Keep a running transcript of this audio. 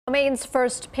Maine's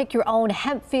first pick-your-own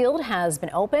hemp field has been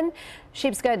opened.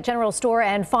 Sheepsgut General Store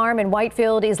and Farm in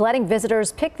Whitefield is letting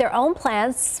visitors pick their own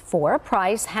plants for a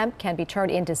price. Hemp can be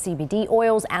turned into CBD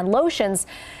oils and lotions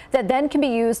that then can be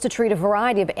used to treat a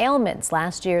variety of ailments.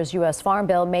 Last year's U.S. Farm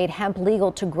Bill made hemp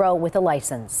legal to grow with a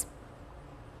license.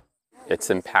 It's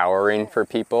empowering for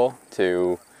people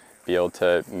to be able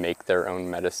to make their own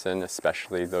medicine,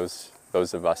 especially those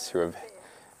of us who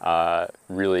have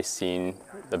really seen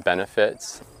the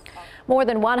benefits. More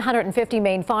than 150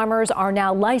 Maine farmers are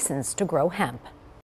now licensed to grow hemp.